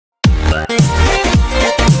This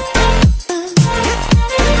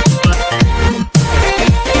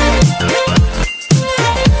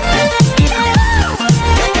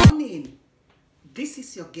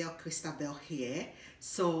is your girl Christabel here.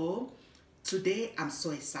 So today I'm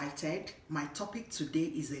so excited. My topic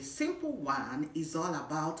today is a simple one. It's all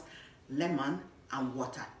about lemon and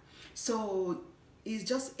water. So it's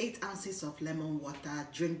just 8 ounces of lemon water.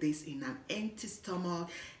 Drink this in an empty stomach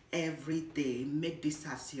every day. Make this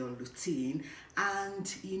as your routine,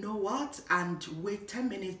 and you know what, and wait 10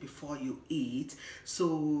 minutes before you eat.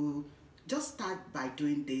 So just start by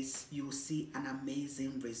doing this. You'll see an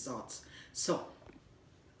amazing result. So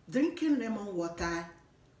drinking lemon water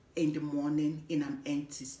in the morning in an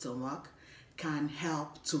empty stomach can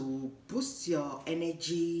help to boost your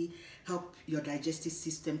energy, help your digestive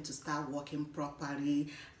system to start working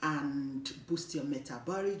properly, and boost your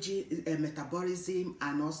metabolism,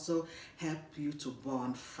 and also help you to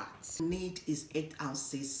burn fat. Need is 8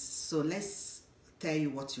 ounces. So let's tell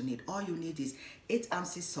you what you need. All you need is 8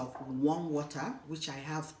 ounces of warm water, which I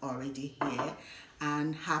have already here,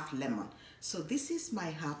 and half lemon. So this is my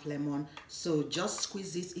half lemon. So just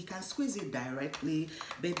squeeze it. You can squeeze it directly,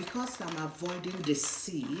 but because I'm avoiding the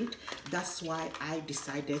seed, that's why I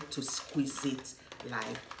decided to squeeze it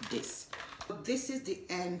like this. This is the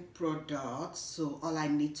end product. So all I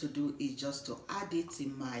need to do is just to add it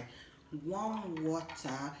in my warm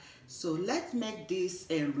water. So let's make this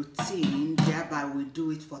a routine, thereby we do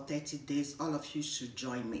it for 30 days. All of you should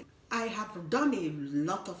join me. I have done a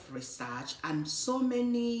lot of research, and so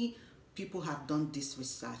many people have done this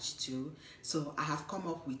research too. So I have come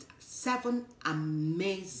up with 7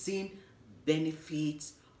 amazing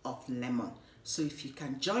benefits of lemon. So if you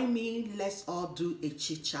can join me, let's all do a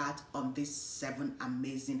chit chat on this 7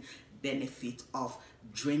 amazing benefits of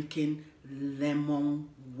drinking lemon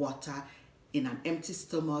water in an empty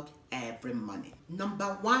stomach every morning.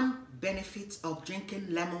 Number 1 benefit of drinking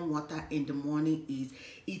lemon water in the morning is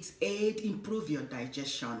it improve your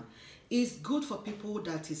digestion. It's good for people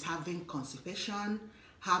that is having constipation,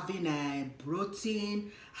 having a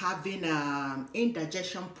bloating, having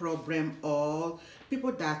indigestion problem, or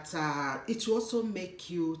people that it will also make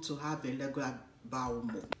you to have a regular bowel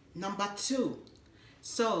movement. Number 2,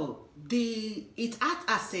 so it acts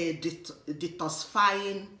as a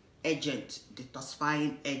detoxifying agent.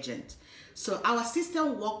 So our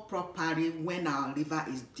system works properly when our liver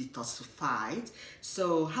is detoxified.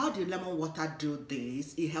 So how the lemon water do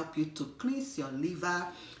this? It helps you to cleanse your liver,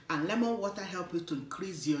 and lemon water help you to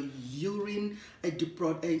increase your urine,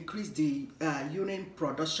 increase the urine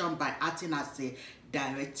production by acting as a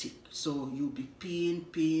diuretic. So you'll be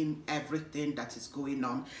peeing everything that is going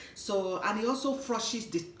on. So, and it also flushes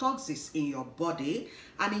the toxins in your body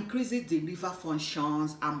and increases the liver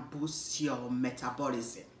functions and boosts your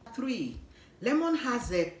metabolism. 3, lemon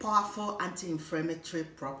has a powerful anti-inflammatory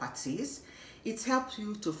properties. It helps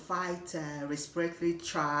you to fight respiratory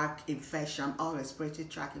tract infection, or respiratory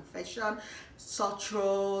tract infection, sore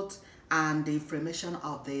throat, and the inflammation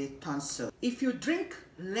of the tonsil. If you drink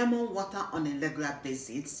lemon water on a regular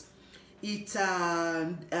basis, it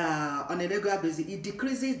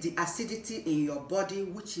decreases the acidity in your body,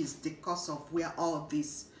 which is the cause of where all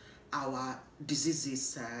these our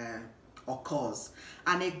diseases occurs.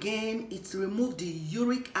 And again, it removes the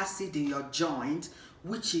uric acid in your joint,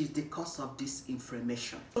 which is the cause of this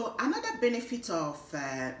inflammation. So another benefit of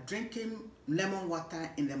drinking lemon water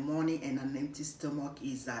in the morning in an empty stomach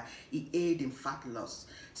is that it aids in fat loss.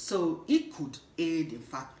 So it could aid in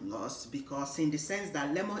fat loss because in the sense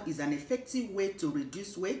that lemon is an effective way to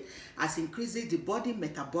reduce weight, as increasing the body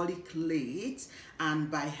metabolic rate and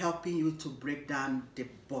by helping you to break down the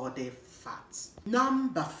body fat.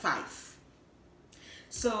 Number 5.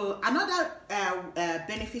 So another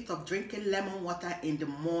benefit of drinking lemon water in the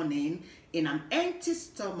morning in an empty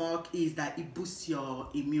stomach is that it boosts your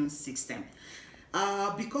immune system.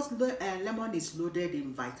 Because lemon is loaded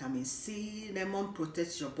in vitamin C, lemon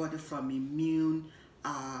protects your body from immune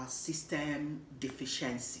system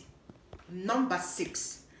deficiency. Number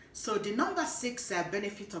 6. So the number 6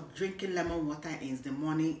 benefit of drinking lemon water in the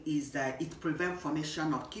morning is that it prevents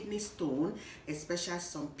formation of kidney stone, especially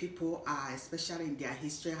some people especially in their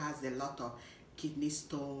history has a lot of kidney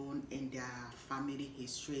stone in their family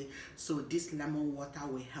history. So this lemon water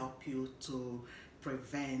will help you to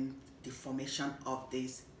prevent the formation of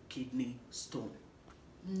this kidney stone.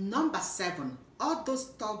 Number 7, all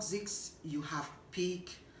those toxics you have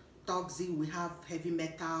peaked. Toxic, we have heavy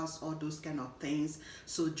metals, all those kind of things.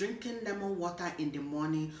 So drinking lemon water in the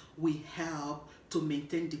morning will help to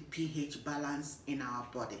maintain the pH balance in our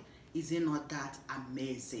body. Is it not that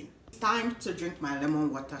amazing? Time to drink my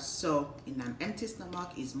lemon water. So in an empty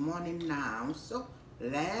stomach, is morning now, so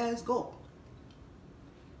let's go.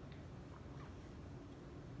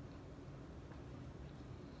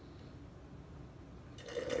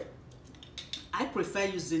 I prefer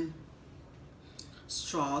using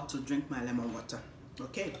straw to drink my lemon water.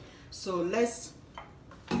 Okay, so let's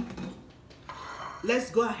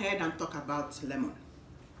go ahead and talk about lemon.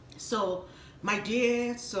 So my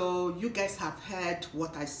dear, so you guys have heard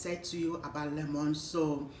what I said to you about lemon,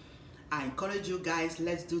 so I encourage you guys,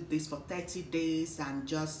 let's do this for 30 days and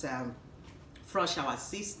just flush our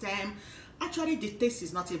system. Actually, the taste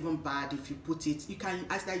is not even bad. If you put it, you can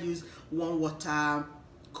either use warm water,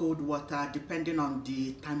 cold water, depending on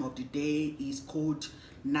the time of the day. Is cold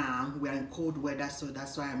now, we're in cold weather, so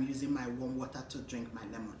that's why I'm using my warm water to drink my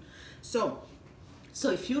lemon. So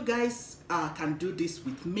if you guys can do this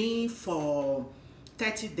with me for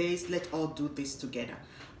 30 days, let's all do this together.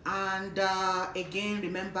 And again,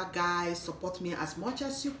 remember guys, support me as much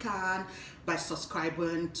as you can by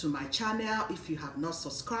subscribing to my channel if you have not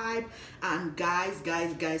subscribed. And guys,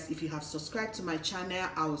 if you have subscribed to my channel,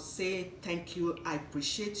 I will say thank you. I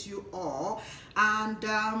appreciate you all.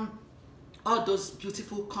 And all those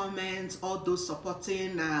beautiful comments, all those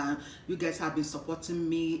supporting, you guys have been supporting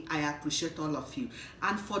me. I appreciate all of you.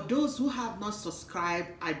 And for those who have not subscribed,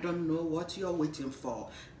 I don't know what you're waiting for.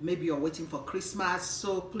 Maybe you're waiting for Christmas,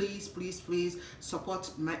 so please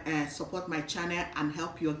support my channel and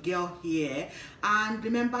help your girl here. And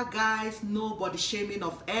remember guys, no body shaming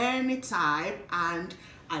of any type, and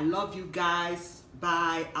I love you guys.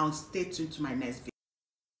 Bye. I'll stay tuned to my next video.